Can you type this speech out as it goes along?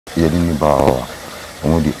Yedini Bawa,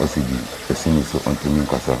 on the OCD, the senior so on Timin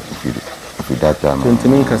Casa, if you that time.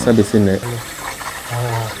 Timin Casa, the senior.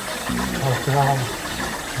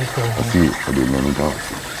 I see for the moment.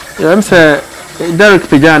 I'm saying, Derrick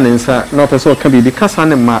Pijanin, sir, no person can be because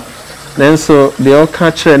I'm a map. Then so they all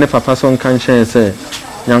catch and if a person can change, say,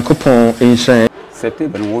 Yankopon in shame.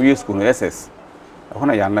 September, we use school SS. I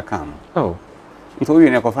want a young come. Oh, it's all you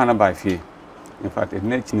never find by fee. In fact, it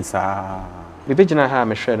makes me sa. The vision I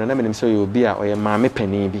have a shred and I'm so you'll be or your mammy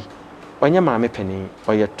penny be. When your mammy penny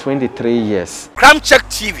or your 23 years. Check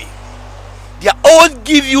TV. They all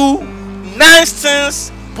give you nice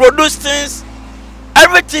things, produce things.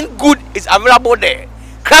 Everything good is available there.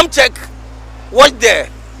 Check. Watch there.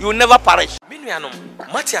 You will never perish. Minuanum,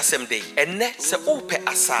 Matthias Day, and net se ope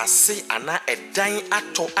asase ana edan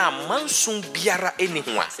ato a mansun biara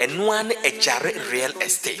anywhere, and one a jare real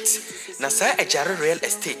estate. Na sa a jare real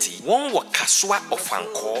estate, one wa kaswa of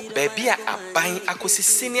Anko, baby a buying akosi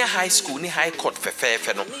senior high school ni high court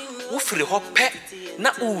fefeno. Ufri hope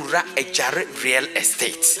na ura a jare real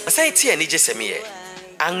estate. Asai tia ni jesemiye.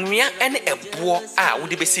 Angria and a boa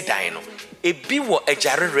would be si dino. A biwo a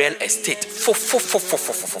jare real estate for.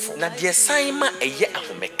 Na dear Saima a ye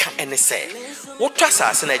ahomeka and say. What trust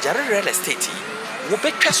us in a jare real estate? Wo be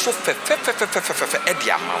so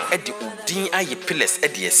edia amount edi udin aye pillars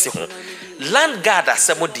edi esihon. Land guard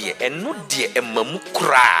asemodie and no dear a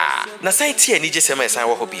mamukra. Na sai tia ni jesema san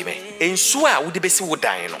wo hobi me. Ensu a would be si wo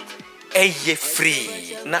dino. Eye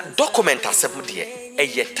free. Na document asemodie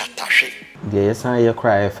eye tatashi. The yes, I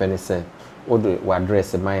cry if any say, what do we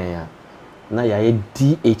address my na ya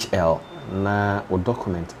DHL na o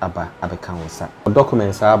document aba abekansa. O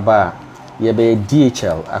documents aba ye be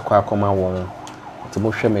DHL akwa koma won. To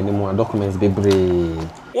mo hwe mani mu documents bebre.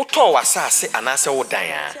 Wo to wasase anase wo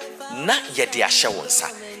dan a na ye de ahye wonsa.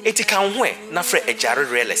 Eti kan ho na frɛ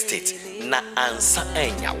Ejare real estate na ansa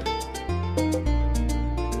anya wo.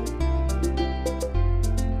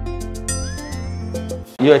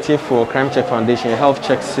 You are chief for Crime Check Foundation Health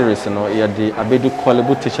Check Series, you know, you're the Abedu Korle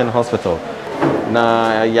Teaching Hospital.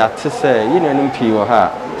 Na ya tse you know NP wo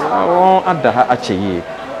ha won ada ha acheyi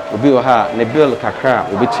obi wo ha ne bill kakra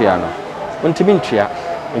obi tua no ontimi ntua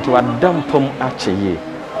nti wadampom acheyi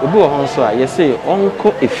obi wo ho nso a yese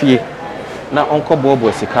onko efie na onko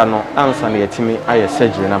bobo sika no ansa na yetimi aye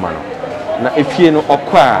surgery na ma no na efie no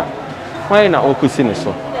okọ a hwan na okusi ne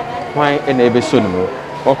so hwan na ebe so no mu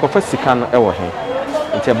okofa sika no ewo he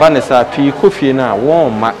nti ba ne sa pii kofie na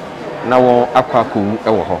won ma na won akwako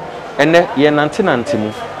ewo ho ene ye nante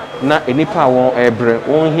mu na enipa won ebre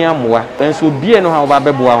won hia moa enso bie no ha oba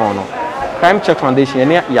beboa won no Crime Check Foundation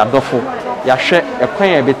ene ya dofo ya hwe ekwan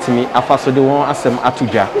ya betimi afaso de won asem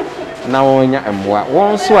atodwa na won nya emboa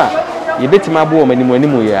won so a ye betimi abo won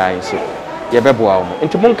animu ye ayi so ye beboa won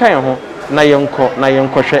nti mon kan ho na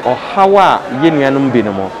yenko hwe ohawa ye nuanom bi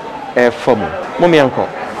no mo famu mom yenko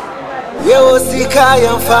ye osika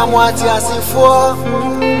yemfamu ati asifo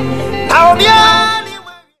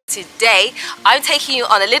Today, I'm taking you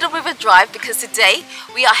on a little river drive because today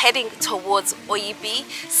we are heading towards Oyibi,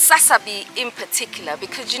 Sasabi in particular,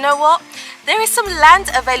 because you know what? There is some land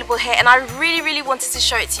available here and I really wanted to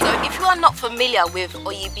show it to you. If you are not familiar with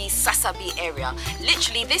Oyibi, Sasabi area,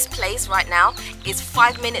 literally this place right now is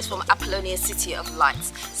 5 minutes from Apollonia City of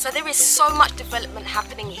Lights. So there is so much development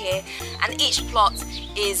happening here and each plot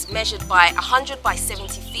is measured by 100 by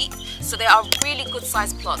 70 feet. So they are really good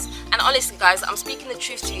sized plots. And honestly guys, I'm speaking the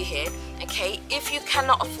truth to you here, okay? If you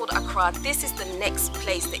cannot afford Accra, this is the next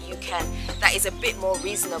place that you can, that is a bit more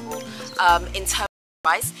reasonable in terms of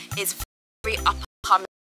price. It's very up and coming,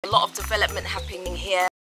 a lot of development happening here.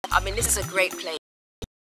 I mean, this is a great place.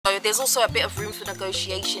 So there's also a bit of room for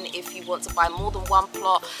negotiation if you want to buy more than one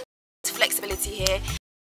plot. There's flexibility here.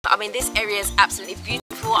 I mean, this area is absolutely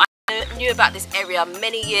beautiful. I knew about this area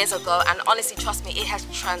many years ago and honestly, trust me, it has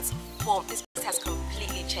transformed. This place has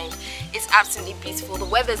completely changed. It's absolutely beautiful. The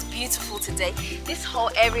weather is beautiful today. This whole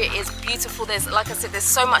area is beautiful. There's, like I said, there's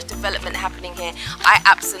so much development happening here. I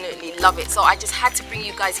absolutely love it. So I just had to bring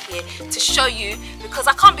you guys here to show you, because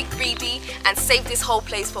I can't be greedy and save this whole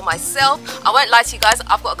place for myself. I won't lie to you guys,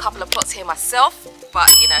 I've got a couple of plots here myself, but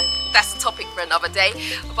you know, that's a topic for another day.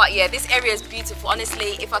 But yeah, this area is beautiful.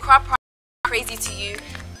 Honestly, if I cry crazy to you,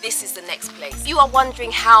 this is the next place. You are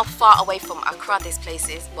wondering how far away from Accra this place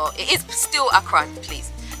is. Well, it is still Accra,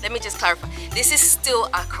 please. Let me just clarify. This is still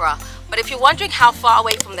Accra, But if you're wondering how far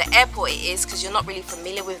away from the airport it is, because you're not really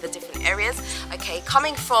familiar with the different areas, okay,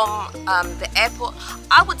 coming from the airport,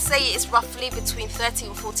 I would say it's roughly between 30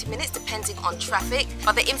 and 40 minutes depending on traffic.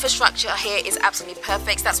 But the infrastructure here is absolutely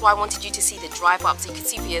perfect. That's why I wanted you to see the drive up so you can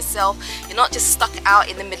see for yourself. You're not just stuck out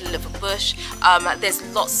in the middle of a bush. There's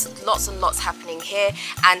lots and lots happening here.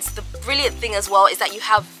 And the brilliant thing as well is that you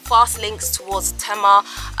have fast links towards Tema,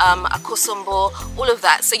 Akosombo, all of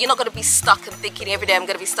that. So you're not going to be stuck and thinking every day I'm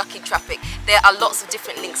going to be stuck in traffic. There are lots of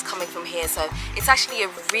different links coming from here. So it's actually a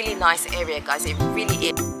really nice area, guys. It really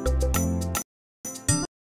is.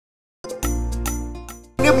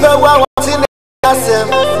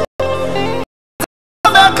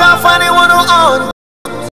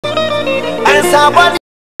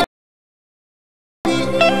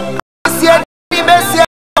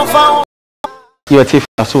 You are chief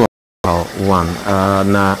as well. One.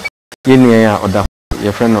 Na yenya oda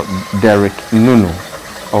your friend Derrick Nunu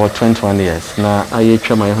or 21 years. Na I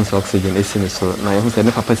try my own oxygen is so. Na you say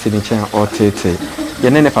ne papa sitting chair or tete. Ye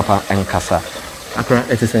ne papa enkasa. Akra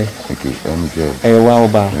it say. Okay, I'm Eh wow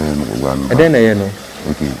ba. E den na ye no.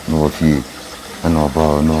 Okay, no fee. And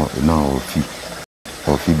about no fee.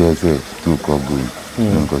 Or fee there say 2 cup going.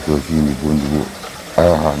 Nko so fee ni bondu. I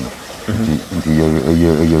into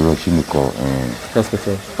your rushing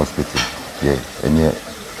hospital. Yeah, and you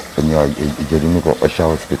didn't go a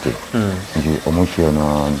shower hospital. You almost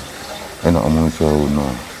and almost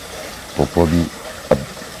no. Probably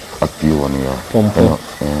a few on your pump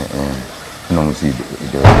and I see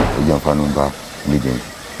the young Fanumba meeting.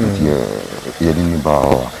 You didn't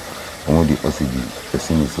bow on the OCD, the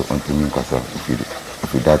senior so on to Minkasa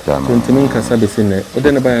if you that time. Continue Casa the Sine, or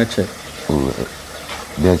then buy a check.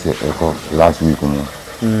 There's a last week and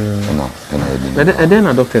then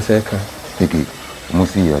a doctor said, okay,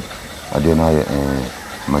 mostly I don't know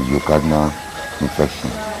myocardial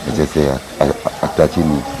infection. Let's say attaching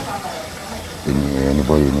me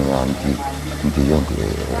anybody into young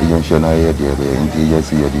Shona, the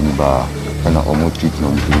yes, you didn't bar and I almost treat no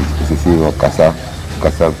to say of Casa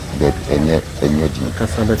that and yet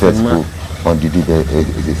Casa on the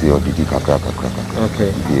day or the crack. Okay.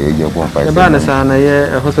 The Banasana,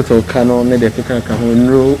 a hospital canon, made a pican can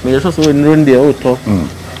may also run the auto. And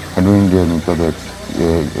doing the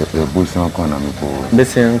the bush economy for the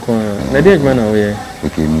same corner. The dead man away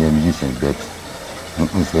became a musician, but I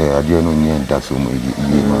don't know that's so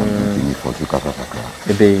many for the crack.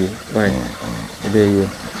 The day, right? The day,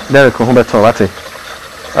 Derrick, Humberto, Ati,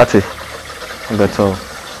 Humberto.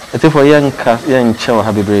 Ati for young chow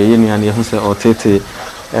habibre yini and you say or tete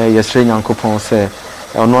yesterday uncle pon say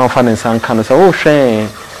or no fan and san can say oh shame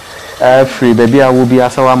free baby I will be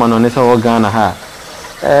as a woman on this organ ha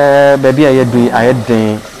baby I do I had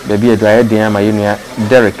baby I do I had my union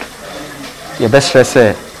Derrick your best stress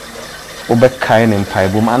say obe kind in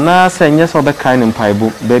piebum and now saying yes obe kind in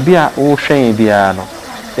piebum baby I oh shame biano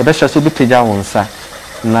your best stress will be pija onsa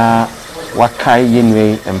na wakai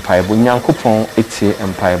yenwe empaibo nyankopon etie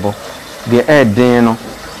empaibo de eden no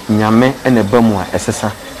nyame ene bamu a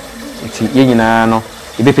esesa enti yenyina no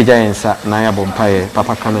ebepegya yensa na ya bompae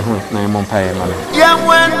papa kame ho na yemompae ma no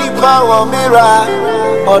yamwani power mira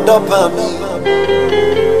odopami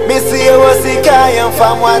misi ewosika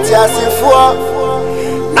yamfamu ati asifo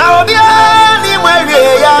na obia ni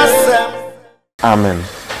mwewe yasem amen.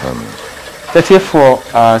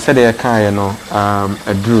 34 said they can no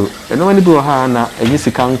a drew and when you ha na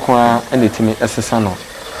yisika nko a netimi esesano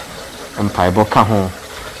empaibo ka ho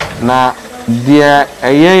na dia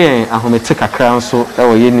eyen ahomete kakra nso e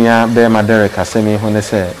wo yenua be ma Derrick asemi ho ne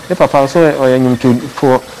se e papa so o yenyumtu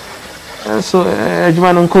fo so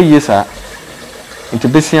adwuma no nko yesa nti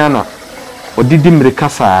besia na odidi mrika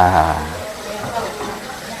saa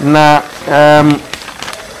na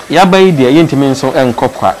yabai dia yentimi nso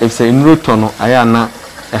enkokwa if say nroto no ayana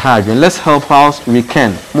ehadwen let's help house we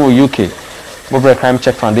can mo UK Mobile Crime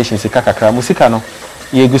Check Foundation sika kakra musika no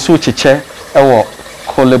yegusu chiche ewo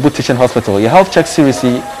Korle Teaching Hospital ye health check series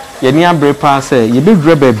ye ni abre pa say ye be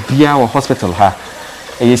drebe bia wo hospital ha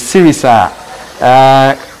ye series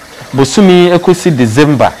bosumi ekosi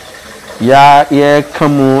December ya ye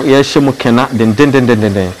kamu ye shemu kena den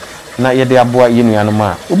na ye de aboa yenuano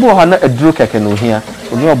ma obo ha na aduro keke no hia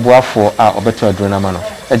oni oboafo a obeto aduro na ma no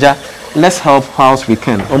eja let's help house we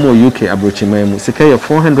can omo UK abrochiman mu sika ye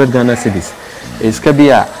 400 Ghana cedis iska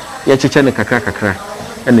bia ye cheche ne kakra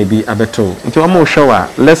ene bi abeto nti omo showa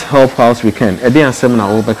let's help house we can e dey ansem na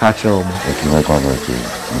wo be ka kire omo e ko na ti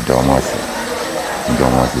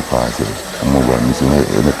domasi pa se omo gba mi so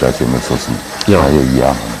e me ta se me so si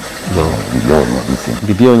ya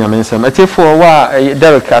Bibia onyamensem etefo wa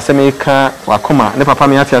Derrick aseme ka wakoma ne papa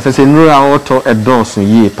me ate asese nura auto edonso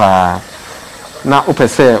yie pa na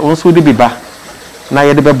opese onso de biba na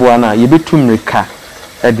ye de beboa na ye betumrika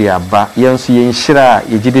e de aba yenso ye nhira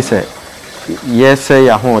ye gidi se ye se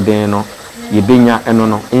ya hoden no ye benya eno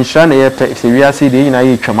no nhira na ye pe se wiase de nyina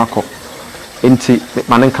ye twamako enti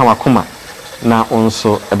manenka wakoma na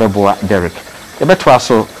onso ebeboa Derrick ye beto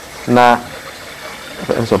aso na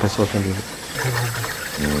enso peso kan bi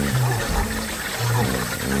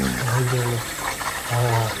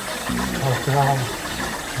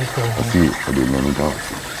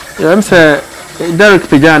I'm say Derrick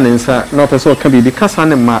Pijaninsa no person can be because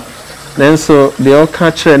anima then so they all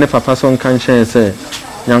catch ne papa son can share say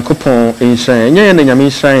Yankopon in shine nye ne nyame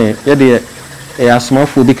shine ye de e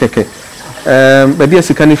asomafo bi keke baby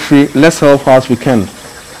asikani free let's help as we can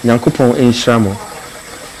Yankopon in shamo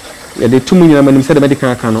ye de tumu nyina manim say the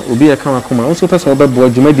medical kan no obi e kan akoma also person obebo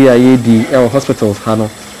adwumadi aye di e hospitals ha no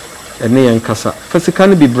ene yen kasa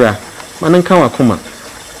physically bi bra manen kan akoma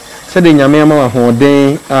said the nyame ama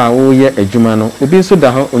hoden a wo ye adwuma no obi nso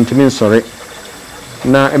da ho ontimi nsore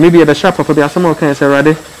na maybe the sharp papa bi asama kan say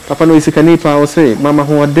rade papa no isikani pa wo say mama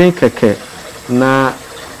hoden keke na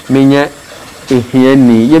menye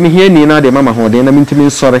ehiani ye mehiani na de mama hoden na mintimi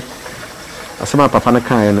nsore asama papa na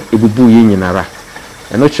kan no ebubu ye nyinara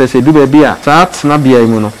eno kire say du ba bi a saat na bia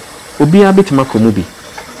mu no obi abetima komu bi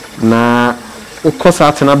na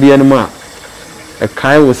ukosa tena bia ni mu a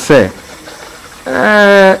kai wo say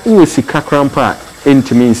sika krampa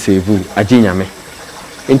entimi nsevu aginyame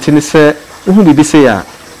entini se uhu bibi se ya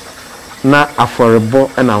na aforebo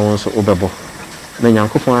na won so obebo na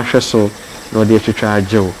Nyankopon ahwe so na ode atwitwa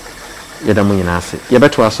ajew yeda mu nyina ase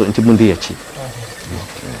yebeto aso enti bunde yachi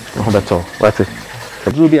ho beto wate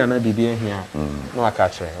kabru bi ana bibi ahia na aka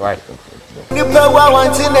kire right ni pewa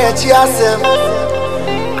wanti na echi asem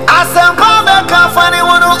pa be ka fani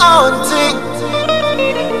wono onti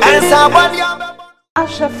ensa body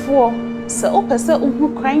Ashafo se opese uhu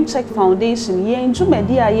Crime Check Foundation ye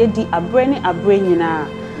njumedi a ye di abreni abrenyina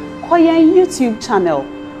koyen YouTube channel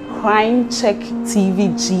Crime Check TV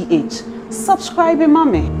GH subscribe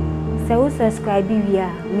mame se o subscribe via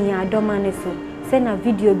mi adoma ne so se na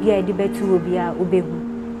video bia e di betu obi a obehu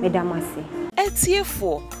medamase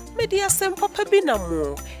etiefo media sem papa bi na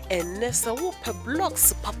mo enne se wo pe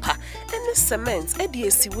blocks papa enne cement e di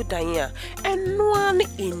esi wo dan a enno an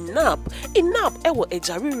inap ewo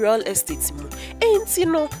ejari real estate mu enti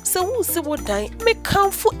no se wo se wo dan me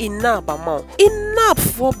kanfo inap amount inap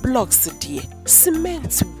for blocks die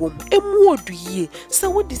cement wom emu oduye se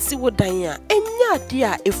wo di si wo dan a enya ade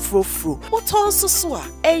a efrofro wo ton so a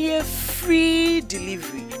eye free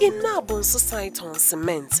delivery inap on site on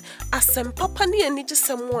cement asem papa ne ani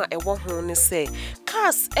gisem a ewo ho ne se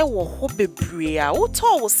cars ewo ho bebre a wo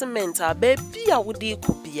to wo cement a ba bia wo de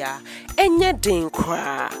kopia enye den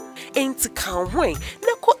kra enti kan hwen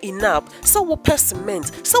na ko inap so wo per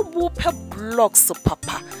cement so wo per blocks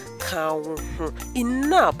papa kan ho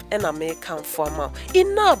inap en American formal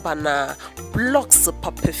inap na blocks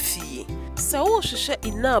papa fie so wo hwehwe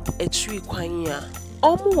inap atri kwan a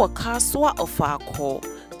omo wo kaswa of akọ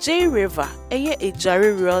J River eye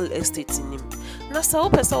ejare real estate nim na sa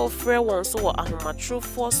opesa ofre won so wo ahomatro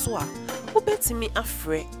for so a obetimi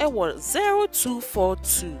afre e wo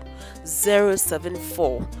 0242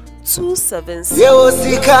 074 276 Yo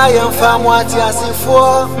sika yan famwati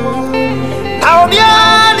asifo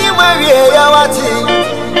Aodia ni mwe ya wati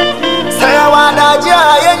Saya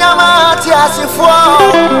wadaja ye nyamati asifo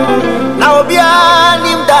Na obia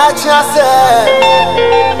ni mdachi ase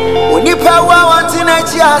Unipa wa wanti na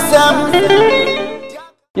chi asem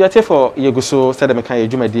Yatefo yeguso said me kan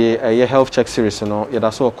yedwumade ye health check series no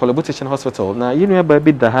yeda so Korle Teaching Hospital na yinu eba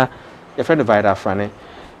bi da ha ye friend viral frane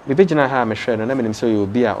me begina ha me hwe no na menim so ye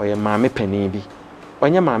obi a oye maame panin bi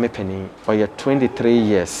onye maame panin oye 23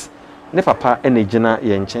 years ne papa ene gina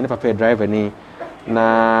ye nche ne papa driver ni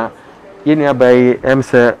na yenu abai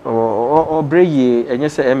emse obreye enye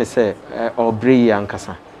se emse obreye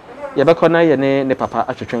ankasa ye be kona ye ne papa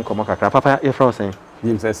atwetwe nkomo kakra papa ye fra osen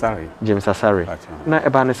James Asari. Na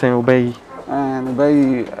eba ne sen obayi.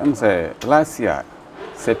 Obayi am say last year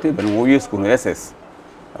September no year school no SS.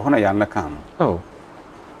 Ahona ya na kan. Oh.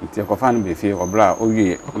 Nti ko fa no be fie obra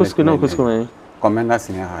owie. Okusku me. Commander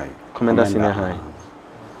Senior High. Commander Senior High.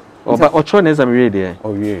 Oba ocho na exam read there.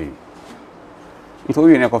 Owie. Nti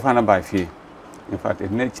owie ne ko fa na ba fie. In fact,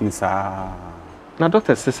 it next ni sa na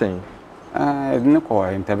doctor say ne ko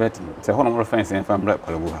interpreting. Se hono mo fence en fa mbra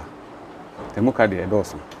Korle ha. Temuka de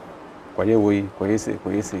edoso kwaye woyi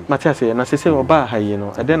kwayese Matias na sese oba haye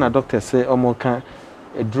no ade na doctor say omo kan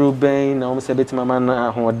eduro bɛn na wɔn sɛ betima ma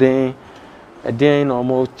na ahoɔden ɛden na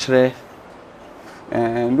wɔn kyerɛ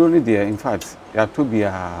nduro ni deɛ in fact ya to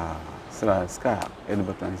bia sra ska ɛde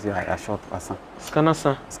bɛtɔn si a short asa ska na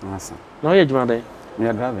sa na ɔyɛ adwuma bɛn me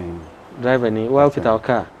ya driver ni wa okita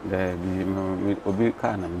ɔka bi obi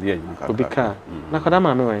car na me adwuma car obi car na kɔda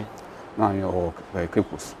ma me wɔn na yo Cape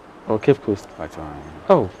Coast Cape Coast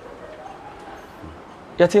oh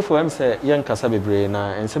yatifo am sɛ yɛn kasa bebree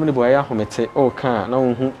na nsɛm ne bo ayɛ ahomete ɔka na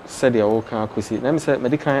wo hu sɛdeɛ ɔka akosi na me sɛ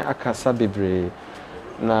medikan akasa bebree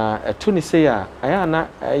na ɛto ne sɛ ya ayɛ na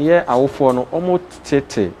ɛyɛ awofoɔ no ɔmo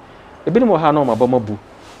tete ebinom wɔ ha na ɔmo abɔmabu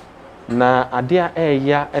na ade a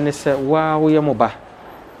ɛyɛ ɛne sɛ waa woyɛ mo ba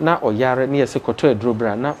na ɔyare ne yɛsɛ kɔtɔ aduro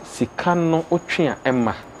bra na sika no otwe a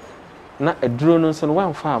ɛma na aduro no nso no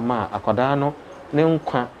wamfa ama akwadaa no ne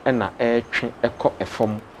nkwa ɛna ɛtwe ɛkɔ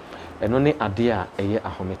ɛfam ɛno ne ade a ɛyɛ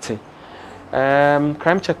ahomete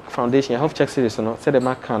Crime Check Foundation Health Check Series no sɛ de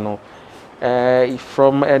maka no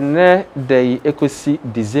from ene day ekosi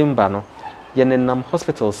December no yenenam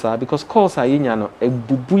hospital sa because calls are yenya no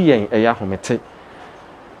ebubu yen eya homete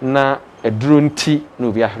na eduro nti na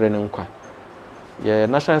obi ahre ne nkwa ye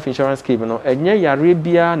National Health Insurance Scheme no enye yare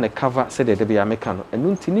bia na cover se de bia meka no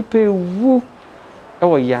enu nti nipa ewu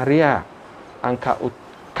ewo yare a anka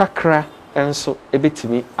kakra enso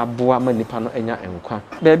ebetimi aboa ma nipa no enya nkwa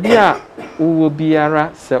ba bia wo biara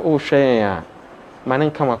se wo hwen a mane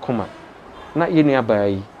nka makoma na yenu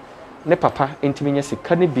abayi ne papa entimi nya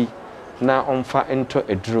sika ne bi na omfa ento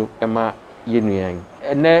eduro ema yenu yan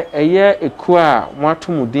ene eye eku a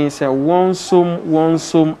moatomudin se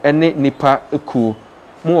wonsom ene nipa eku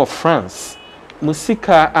mo of France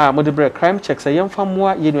musika a mo de bre crime checks yemfa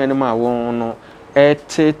moa yenu ene ma won no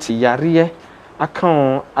etete yare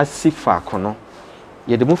aka asifa kono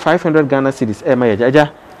yede mu 500 Ghana cedis ema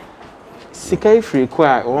yaja sika free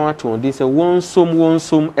kwa won ato din se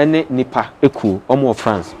wonsom ene nipa eku omo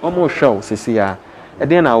France omo hwew sisi ya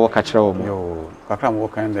eden na wo ka kire wo yo kakra mo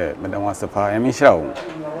kan de medam wasepa emi hira wo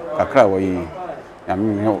kakra wo yi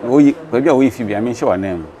oyi bia wo yi fi bia emi hira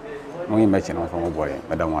nem no yi mechi na famo boy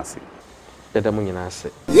medam wase yeda mu nyina ase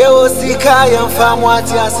ye o sika ya famo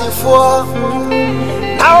ati asifo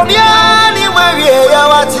na obia ni mawie ya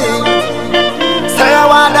wati saya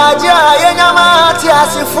wadaja ye nyama ati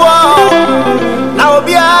asifo na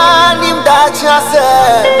obia ni mdachi ase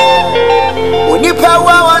onipa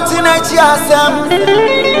wa wanti na chi asem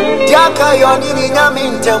diaka yoni ni nyami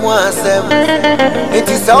ntemu asem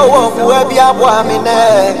eti sa wo fu bia bo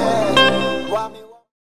amine